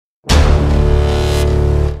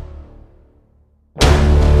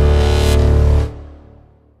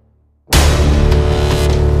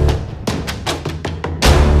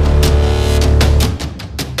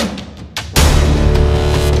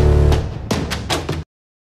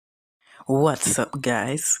What's up,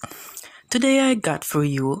 guys? Today I got for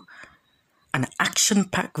you an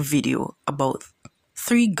action-packed video about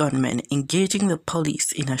 3 gunmen engaging the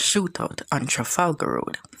police in a shootout on Trafalgar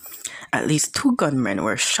Road. At least 2 gunmen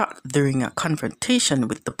were shot during a confrontation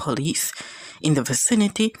with the police in the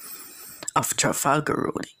vicinity of Trafalgar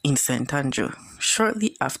Road in St. Andrew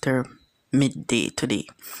shortly after midday today,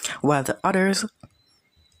 while the others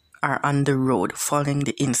are on the road following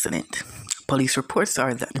the incident. Police reports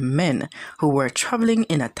are that the men who were traveling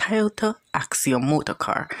in a Toyota Axiom motor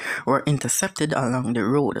car were intercepted along the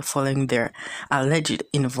road following their alleged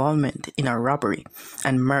involvement in a robbery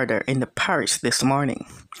and murder in the parish this morning.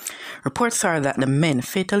 Reports are that the men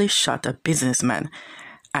fatally shot a businessman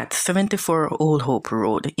at 74 Old Hope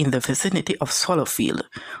Road in the vicinity of Swallowfield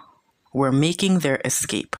were making their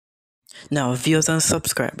escape. Now, viewers and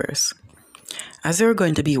subscribers, as you're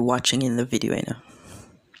going to be watching in the video,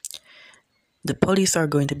 the police are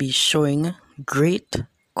going to be showing great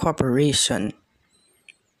cooperation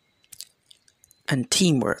and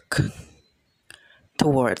teamwork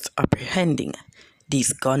towards apprehending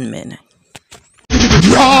these gunmen.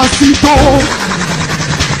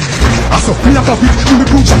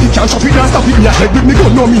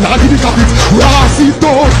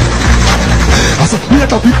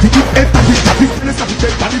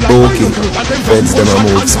 Spooky. Feds them a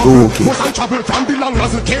move spooky.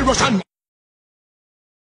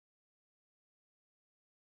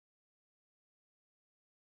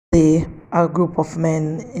 A group of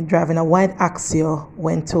men driving a white Axio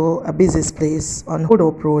went to a business place on Old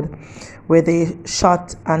Hope Road where they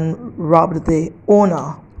shot and robbed the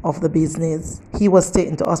owner of the business. He was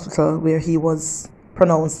taken to hospital where he was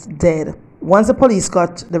pronounced dead. Once the police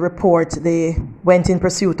got the report, they went in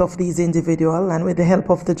pursuit of these individuals, and with the help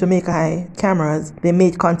of the Jamaica High cameras, they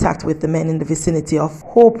made contact with the men in the vicinity of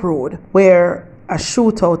Hope Road, where a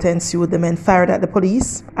shootout ensued. The men fired at the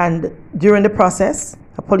police, and during the process,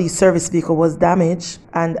 a police service vehicle was damaged,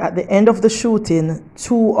 and at the end of the shooting,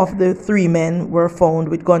 2 of the 3 men were found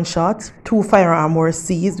with gunshots. 2 firearms were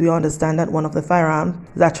seized. We understand that one of the firearms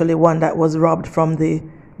is actually one that was robbed from the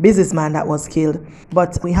businessman that was killed.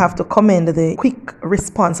 But we have to commend the quick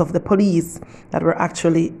response of the police that were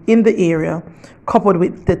actually in the area, coupled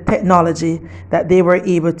with the technology that they were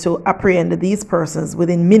able to apprehend these persons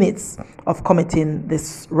within minutes of committing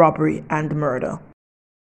this robbery and murder.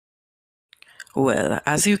 Well,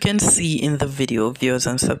 as you can see in the video, viewers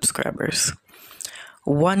and subscribers,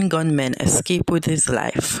 1 gunman escaped with his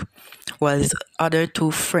life, while his other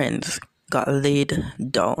 2 friends got laid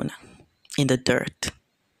down in the dirt.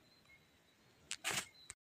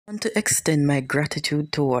 I want to extend my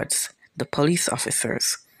gratitude towards the police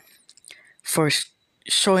officers for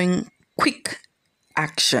showing quick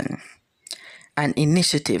action and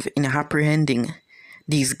initiative in apprehending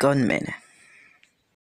these gunmen.